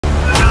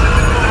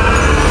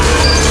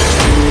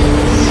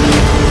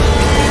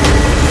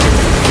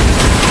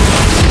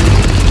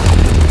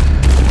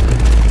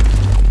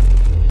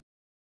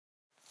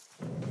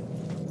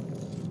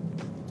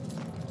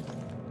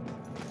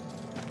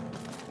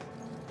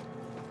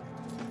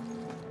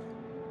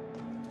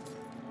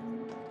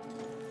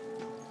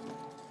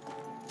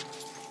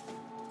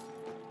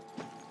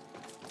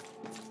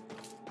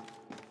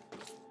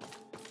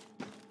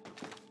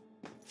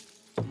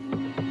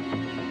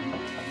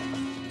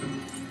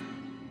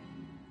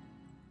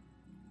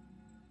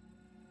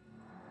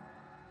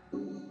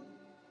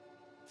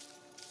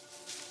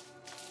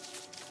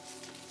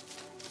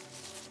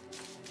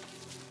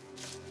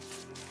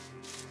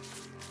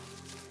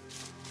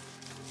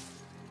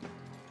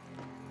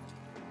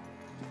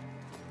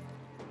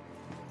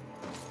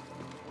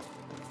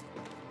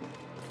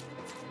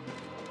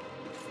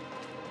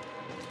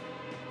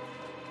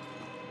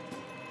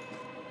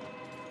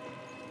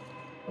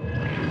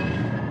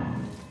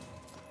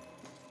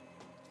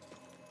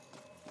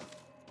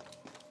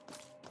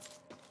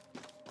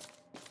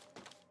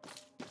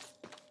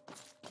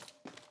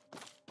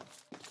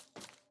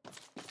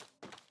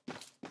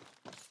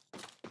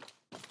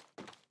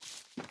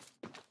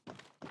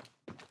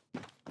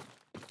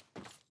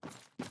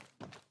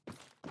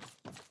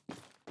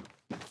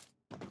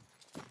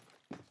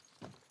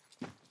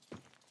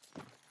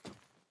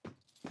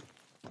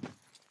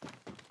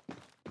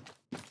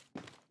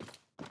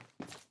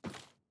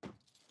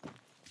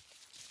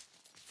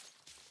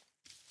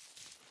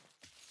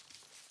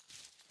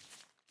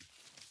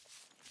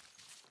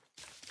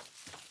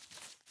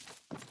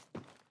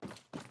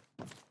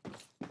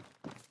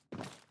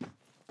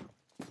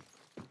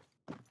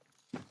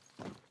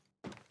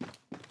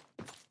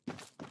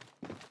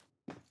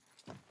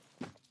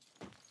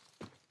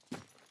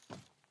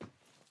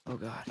Oh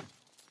God.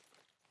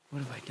 What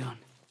have I done?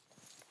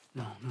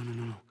 No.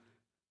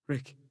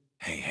 Rick.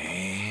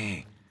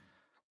 Hey.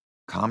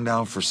 Calm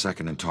down for a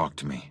second and talk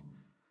to me.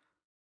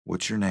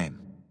 What's your name?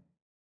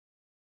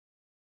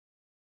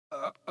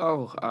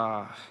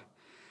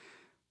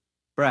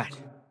 Brad.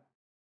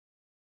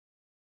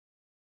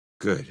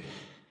 Good.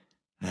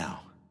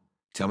 Now,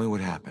 tell me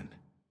what happened.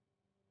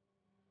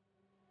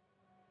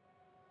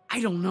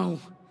 I don't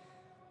know.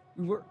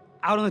 We were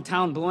out on the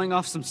town blowing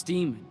off some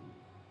steam.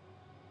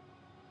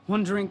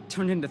 One drink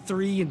turned into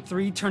three, and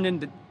three turned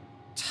into...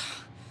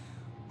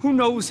 who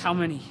knows how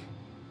many.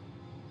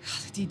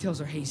 The details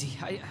are hazy.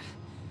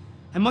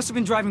 I must have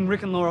been driving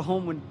Rick and Laura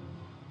home when...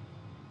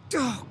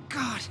 oh,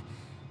 God.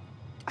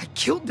 I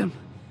killed them.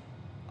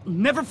 I'll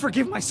never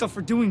forgive myself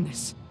for doing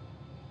this.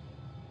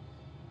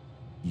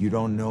 You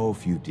don't know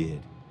if you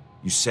did.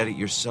 You said it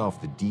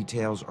yourself. The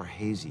details are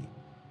hazy.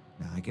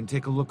 Now, I can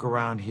take a look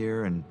around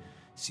here and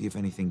see if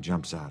anything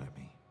jumps out at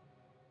me.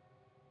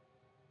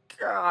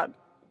 God,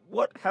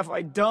 what have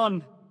I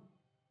done?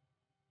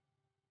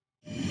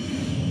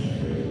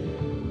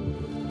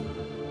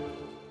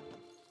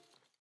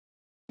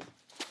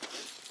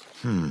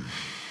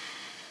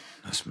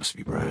 This must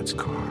be Brad's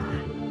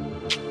car.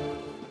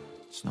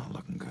 It's not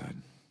looking good.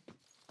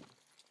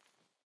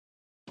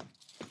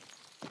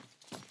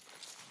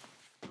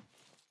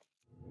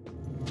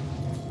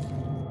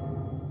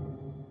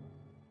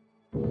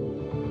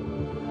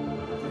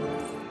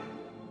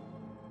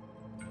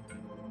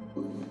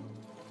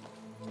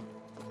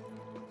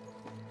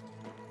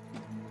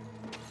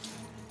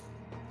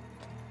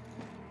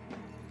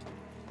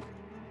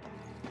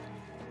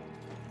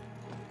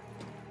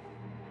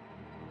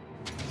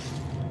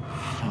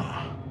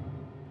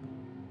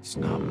 It's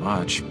not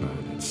much, but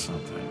it's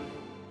something.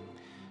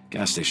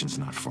 Gas station's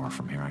not far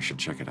from here. I should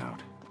check it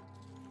out.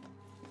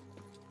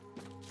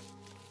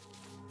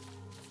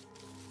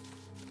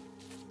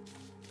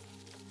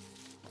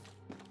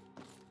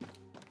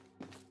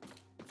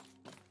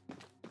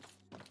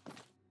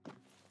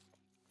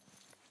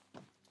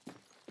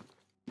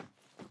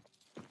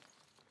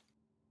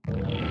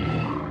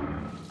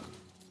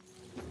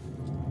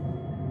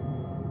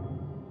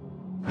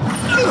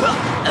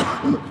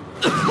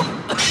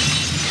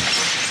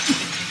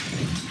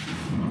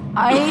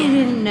 I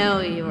didn't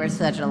know you were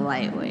such a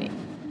lightweight.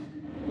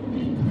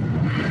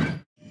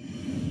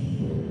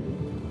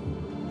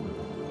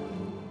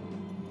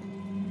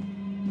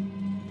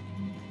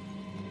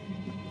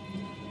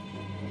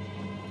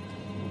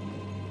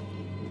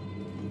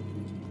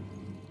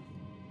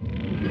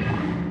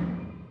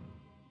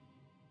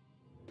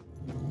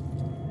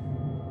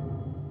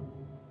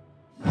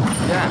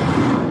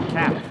 Yeah,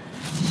 cab.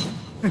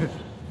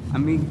 I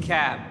mean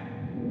cab.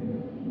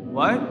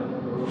 What?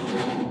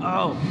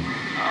 Oh,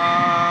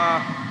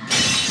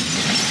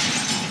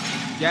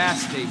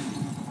 gas station.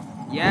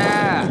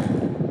 Yeah,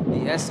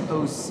 the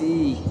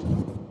SOC.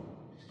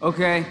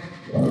 Okay,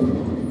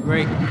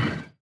 great.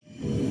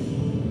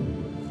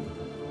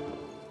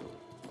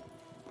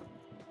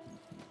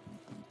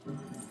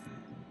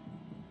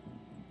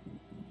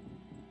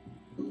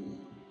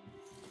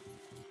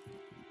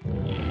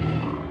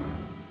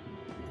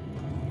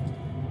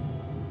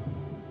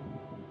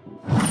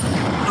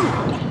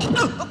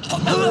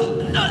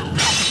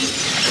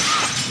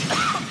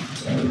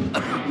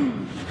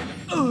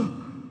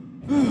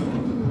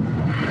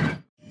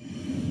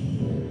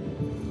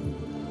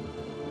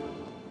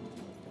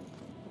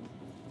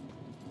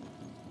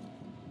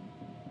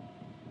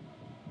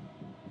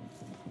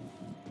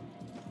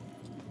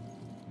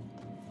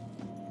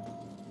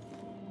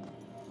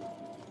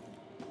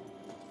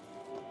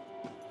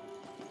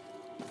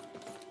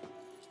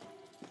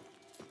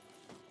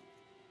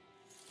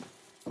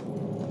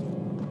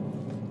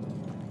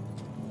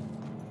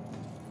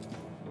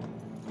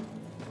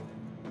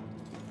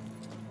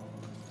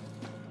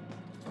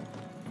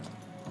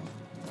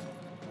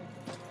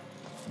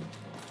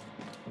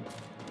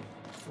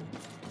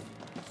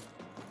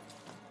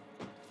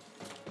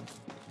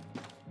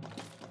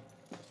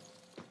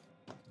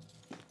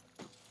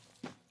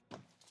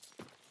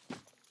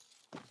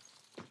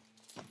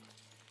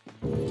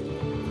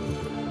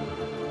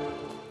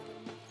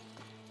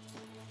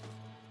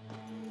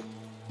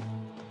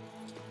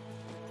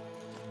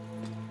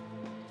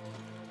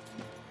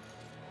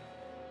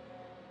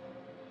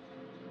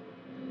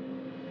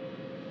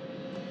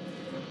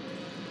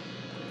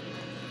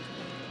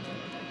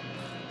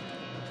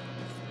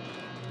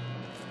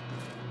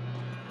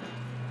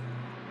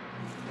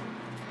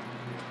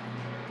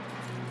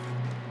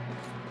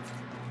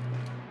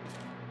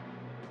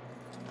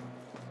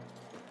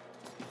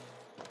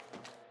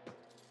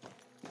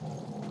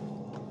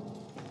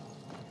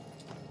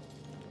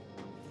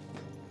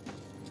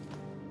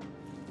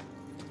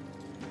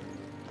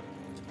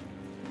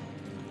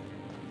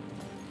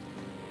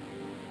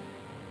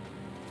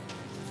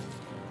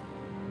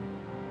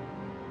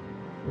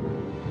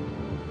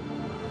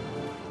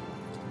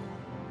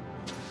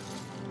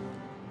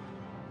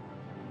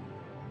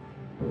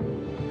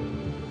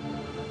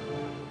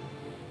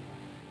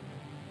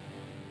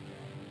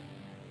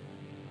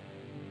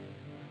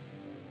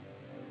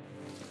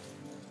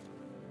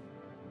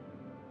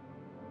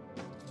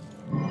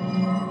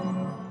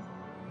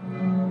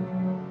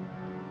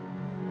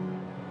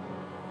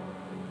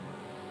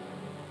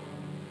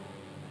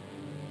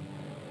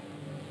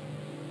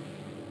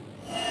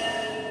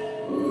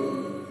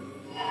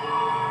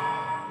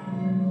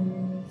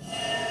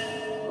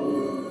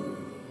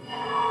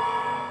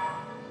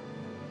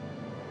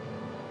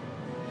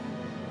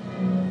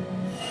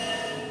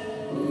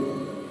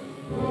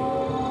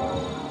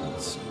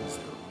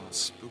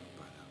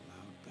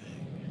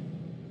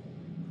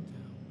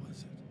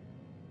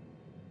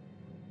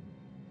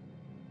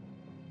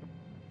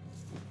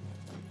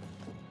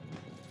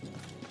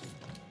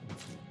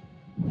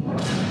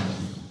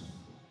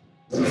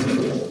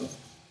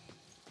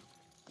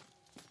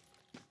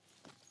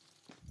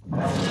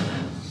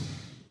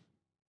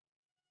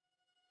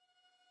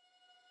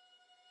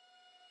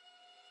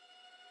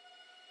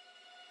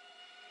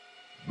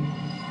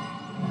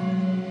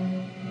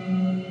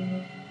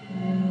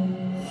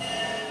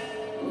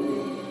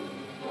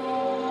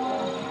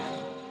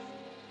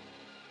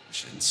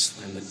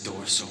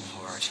 so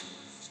hard.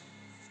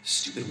 The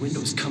stupid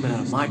window's coming out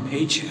of my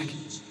paycheck.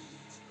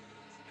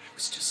 I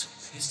was just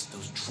so pissed at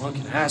those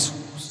drunken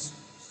assholes.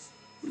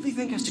 Who do they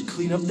think has to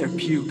clean up their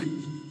puke?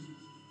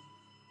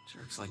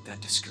 Jerks like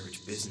that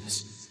discourage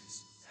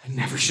business. I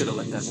never should have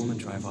let that woman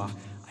drive off.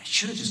 I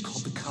should have just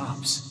called the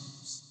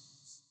cops.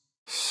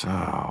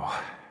 So,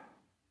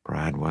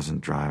 Brad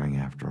wasn't driving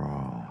after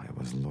all. It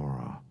was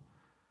Laura.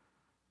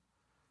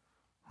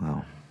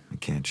 Well, we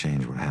can't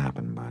change what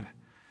happened, but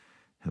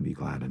he'll be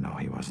glad to know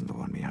he wasn't the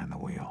one behind the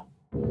wheel.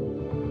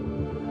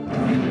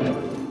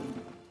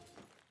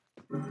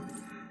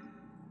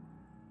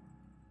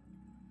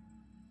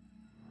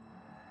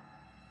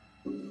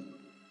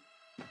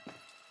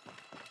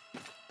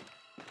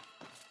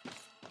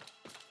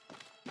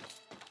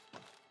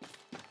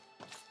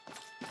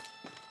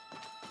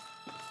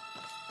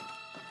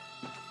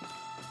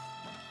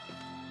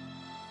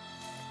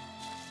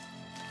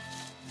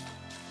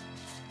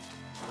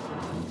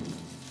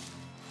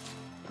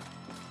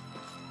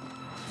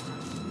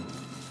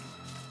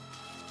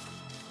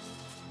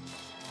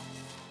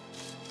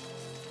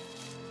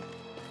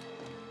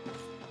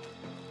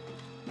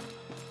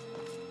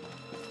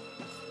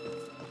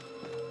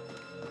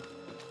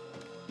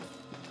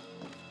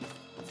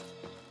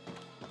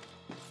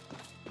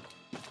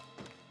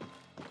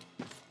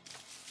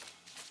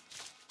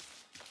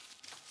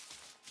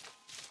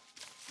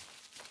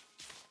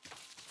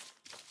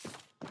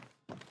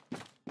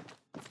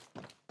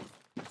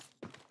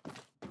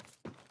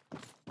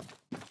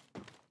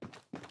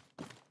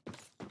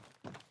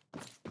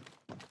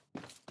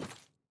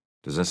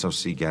 Does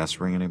SOC gas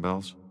ring any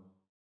bells?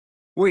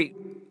 Wait,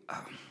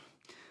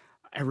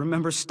 I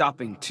remember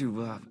stopping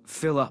to,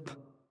 fill up.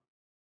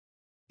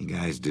 You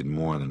guys did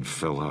more than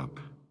fill up.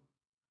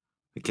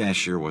 The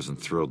cashier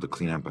wasn't thrilled to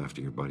clean up after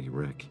your buddy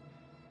Rick.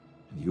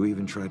 And you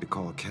even tried to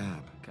call a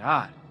cab.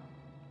 God,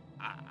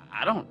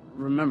 I don't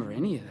remember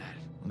any of that.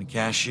 When the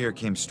cashier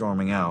came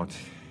storming out,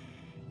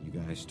 you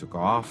guys took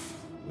off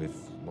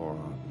with Laura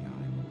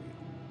behind the wheel.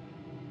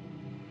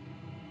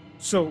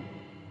 So,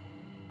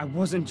 I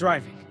wasn't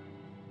driving.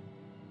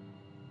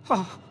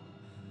 Oh.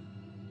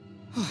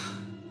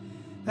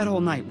 That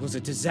whole night was a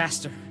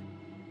disaster.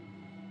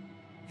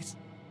 It's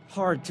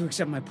hard to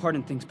accept my part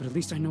in things, but at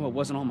least I know it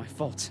wasn't all my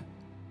fault.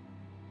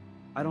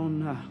 I don't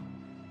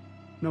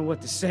know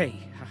what to say.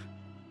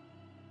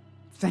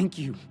 Thank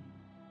you.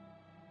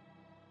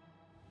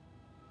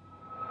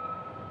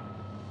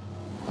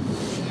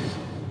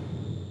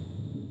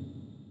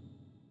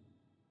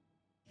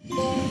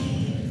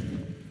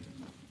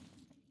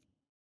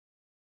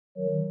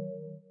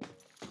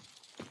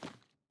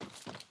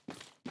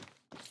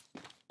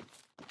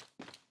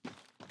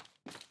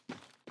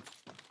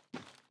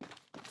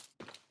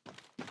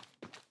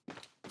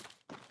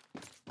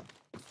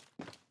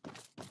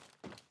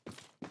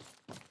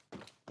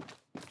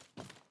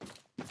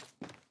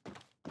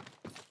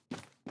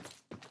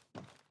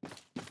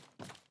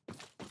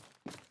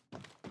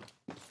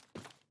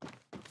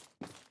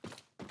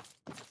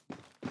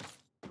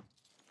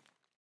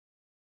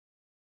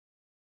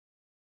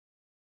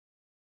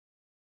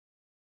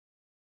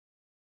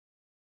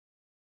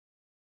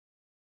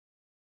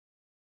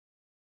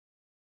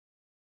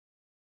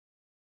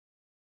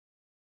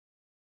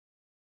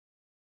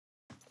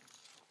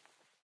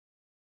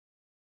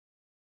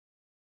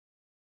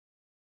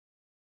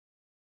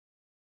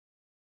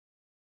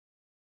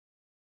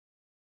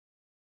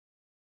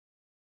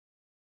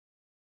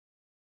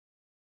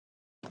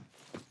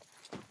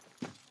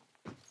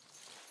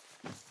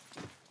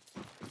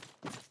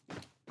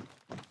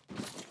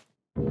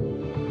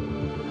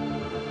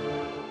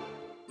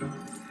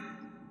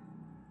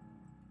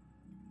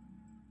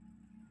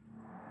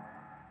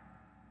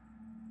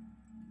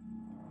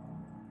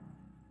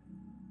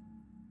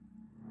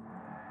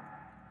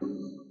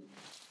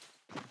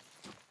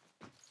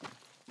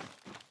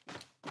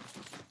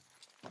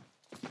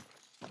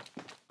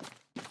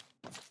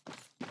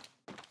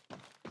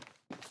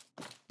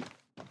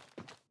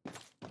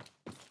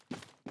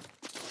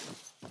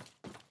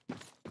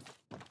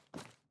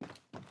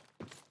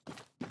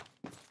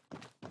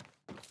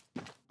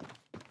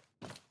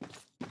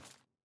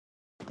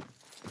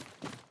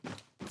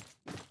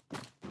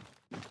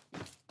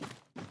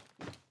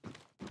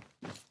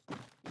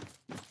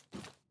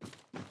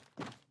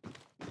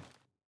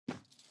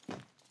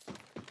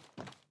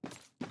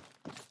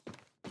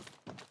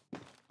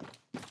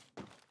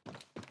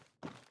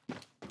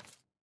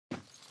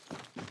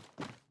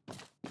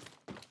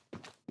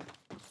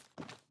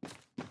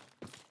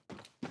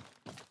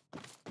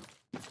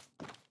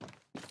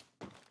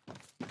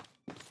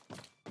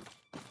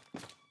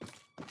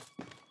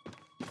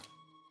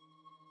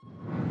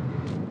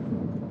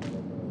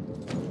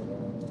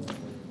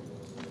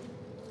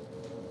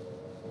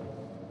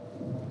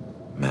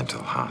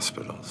 Mental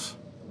hospitals.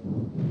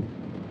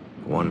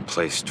 One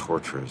place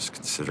torture is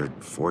considered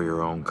for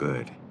your own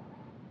good.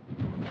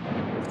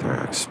 If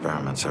their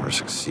experiments ever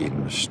succeed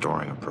in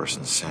restoring a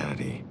person's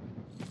sanity,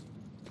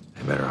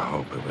 they better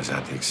hope it was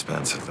at the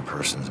expense of the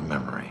person's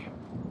memory.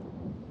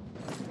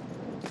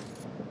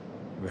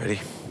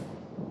 Ready?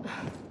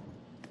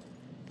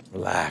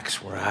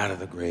 Relax, we're out of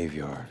the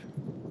graveyard.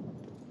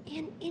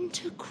 And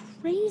into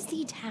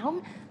Crazy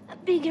Town? A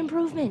big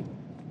improvement.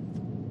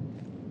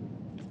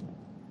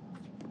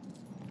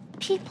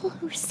 People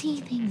who see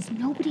things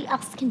nobody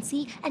else can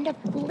see end up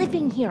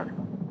living here.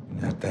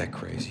 Not that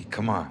crazy.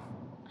 Come on.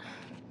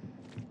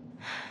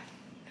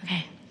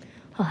 Okay,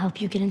 I'll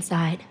help you get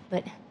inside,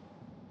 but...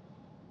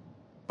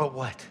 But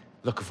what?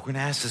 Look, if we're gonna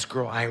ask this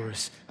girl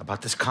Iris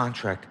about this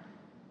contract,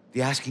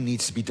 the asking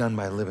needs to be done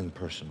by a living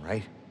person,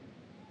 right?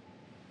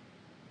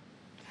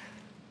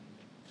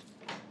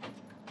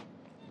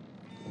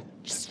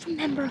 Just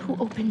remember who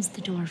opens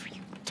the door for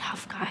you,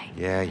 tough guy.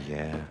 Yeah,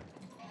 yeah.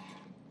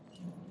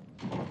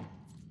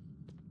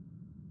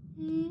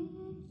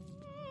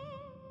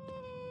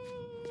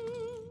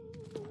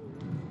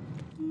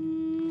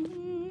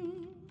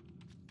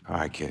 All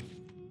right, kid.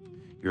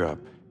 You're up.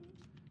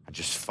 Now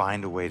just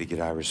find a way to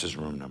get Iris's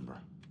room number.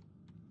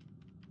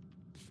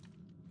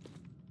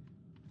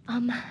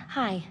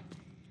 Hi.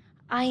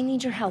 I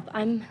need your help.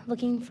 I'm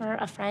looking for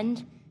a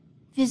friend.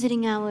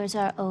 Visiting hours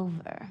are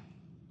over.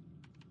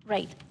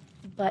 Right.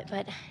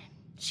 But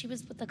she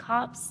was with the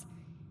cops.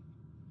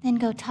 Then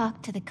go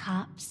talk to the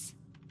cops.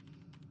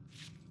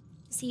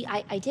 See,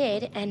 I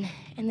did, and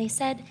they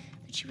said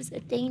that she was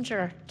a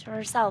danger to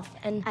herself,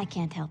 and... I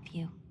can't help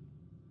you.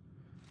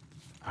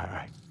 All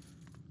right.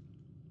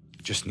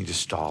 We just need to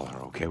stall her,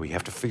 okay? We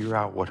have to figure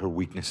out what her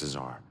weaknesses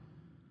are.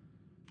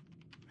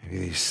 Maybe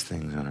these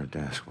things on her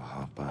desk will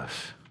help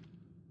us.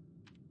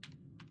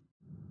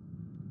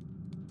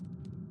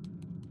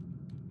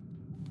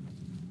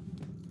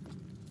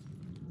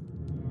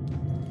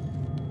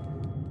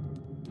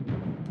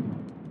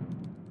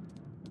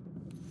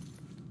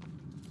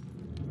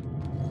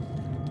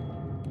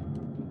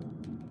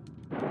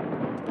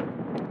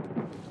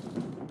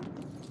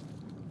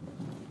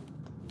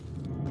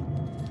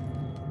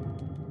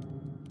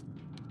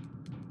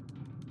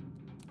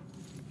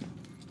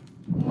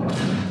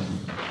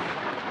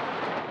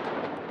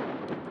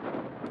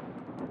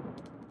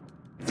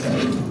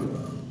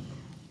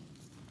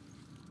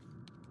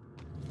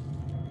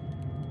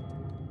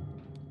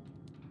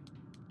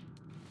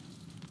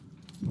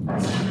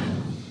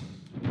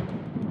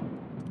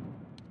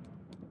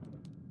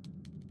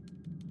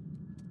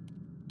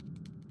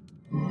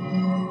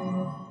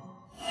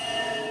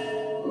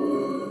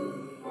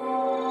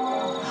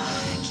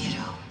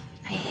 Kiddo,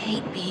 I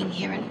hate being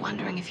here and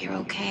wondering if you're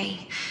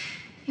okay.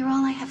 You're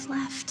all I have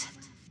left.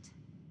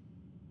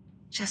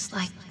 Just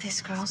like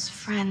this girl's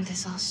friend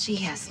is all she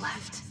has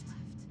left.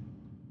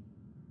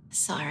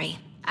 Sorry.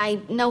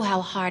 I know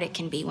how hard it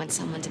can be when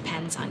someone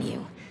depends on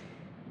you.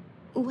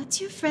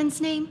 What's your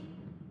friend's name?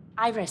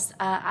 Iris,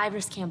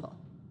 Iris Campbell.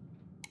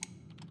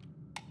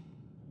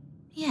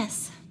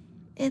 Yes.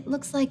 It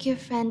looks like your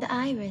friend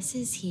Iris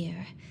is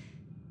here.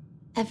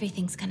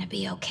 Everything's gonna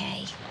be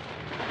okay.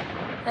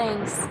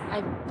 Thanks.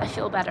 I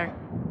feel better.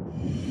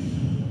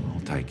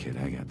 Hold tight, kid.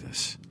 I got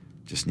this.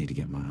 Just need to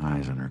get my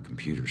eyes on her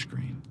computer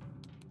screen.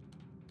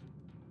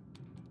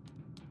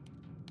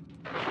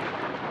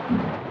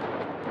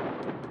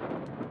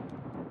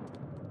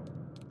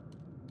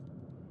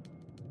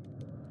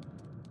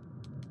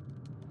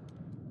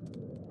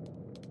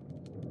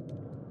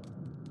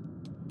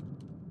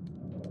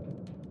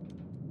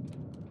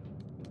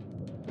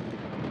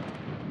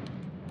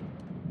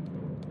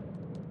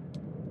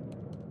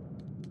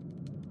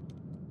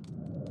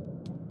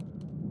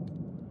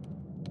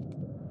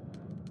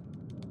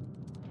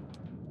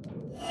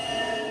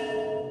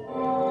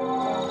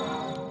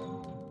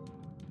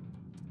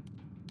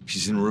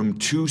 She's in room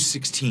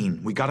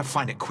 216. We gotta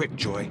find it quick,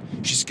 Joy.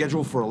 She's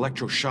scheduled for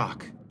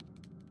electroshock.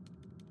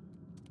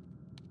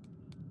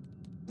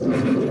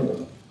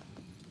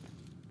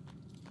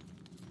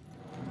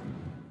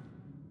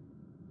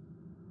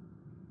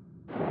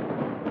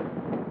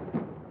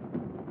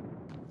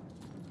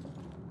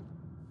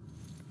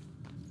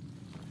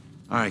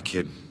 All right,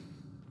 kid.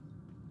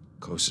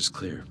 Coast is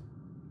clear.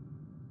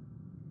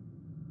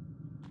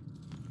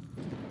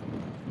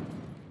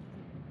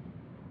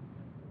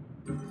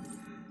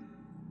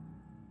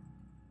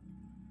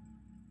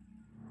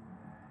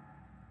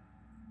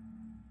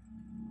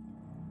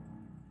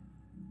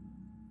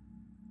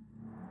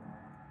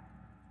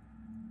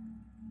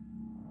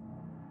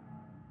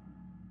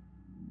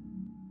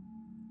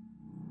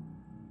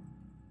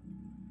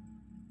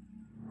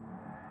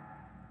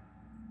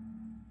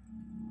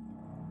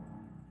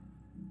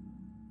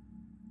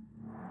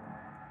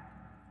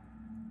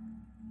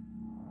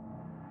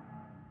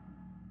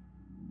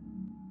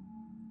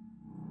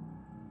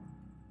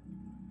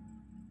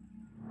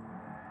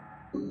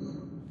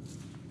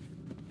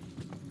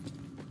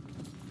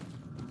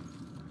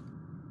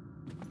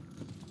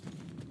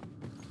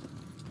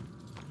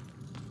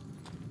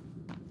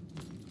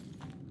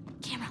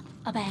 Camera,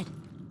 up ahead.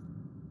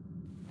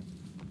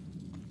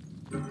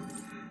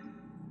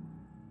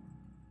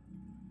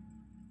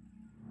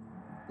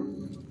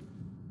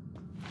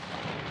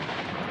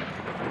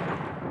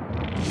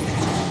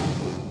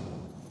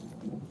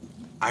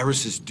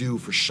 Iris is due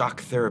for shock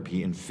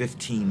therapy in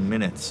 15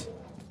 minutes.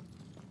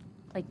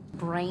 Like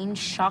brain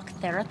shock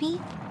therapy?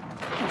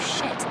 Oh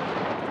shit.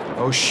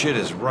 Oh shit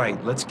is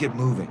right. Let's get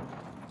moving.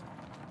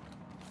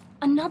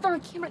 Another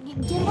camera.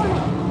 Get on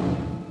it.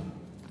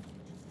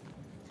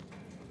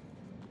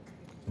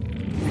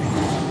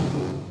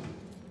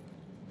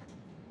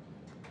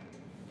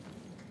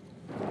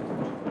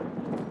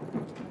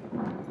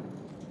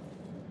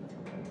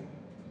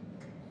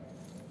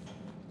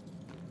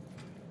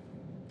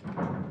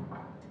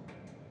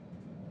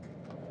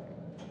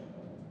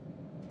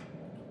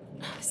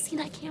 See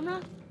that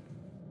camera?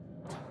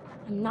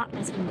 I'm not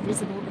as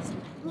invisible as you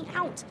let me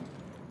out.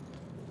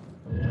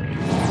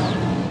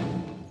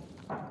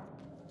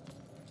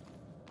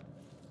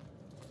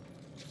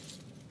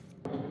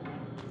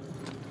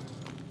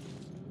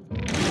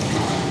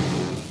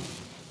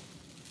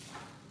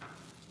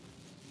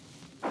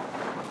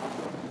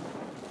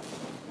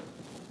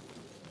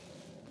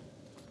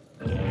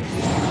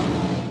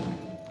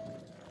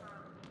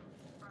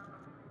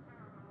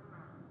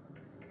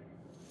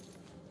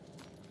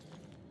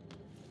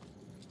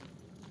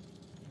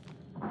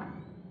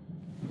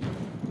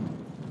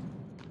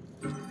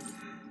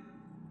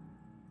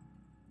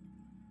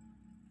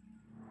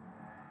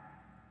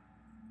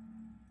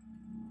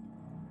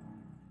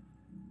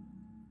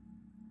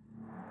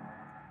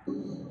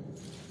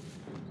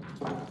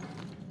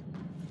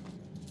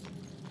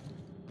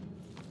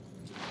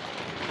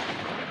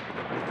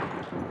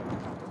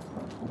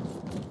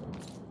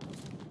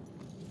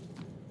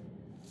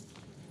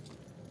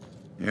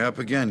 You're up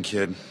again,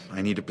 kid.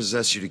 I need to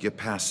possess you to get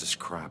past this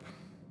crap.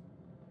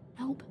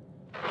 Nope.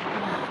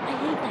 I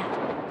hate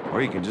that.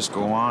 Or you can just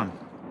go on.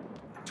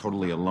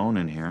 Totally alone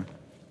in here.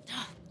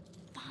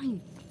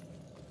 Fine.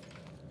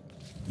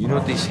 You know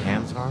what these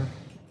hands are?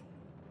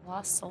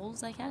 Lost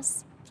souls, I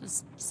guess?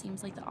 Just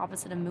seems like the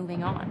opposite of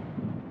moving on.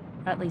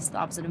 Or at least the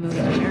opposite of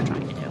moving what you're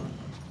trying to do.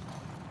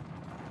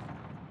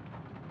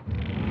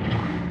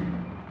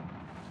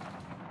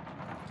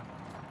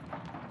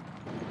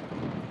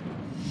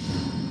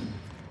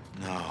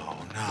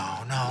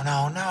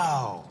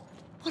 No.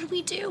 What do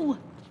we do?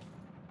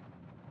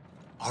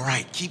 All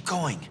right, keep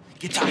going.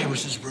 Get to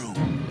Iris's room.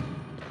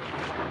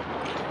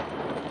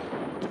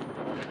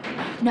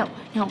 No.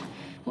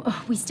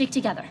 We stick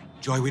together.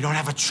 Joy, we don't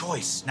have a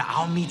choice. Now,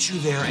 I'll meet you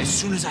there as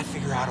soon as I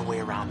figure out a way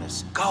around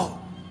this. Go!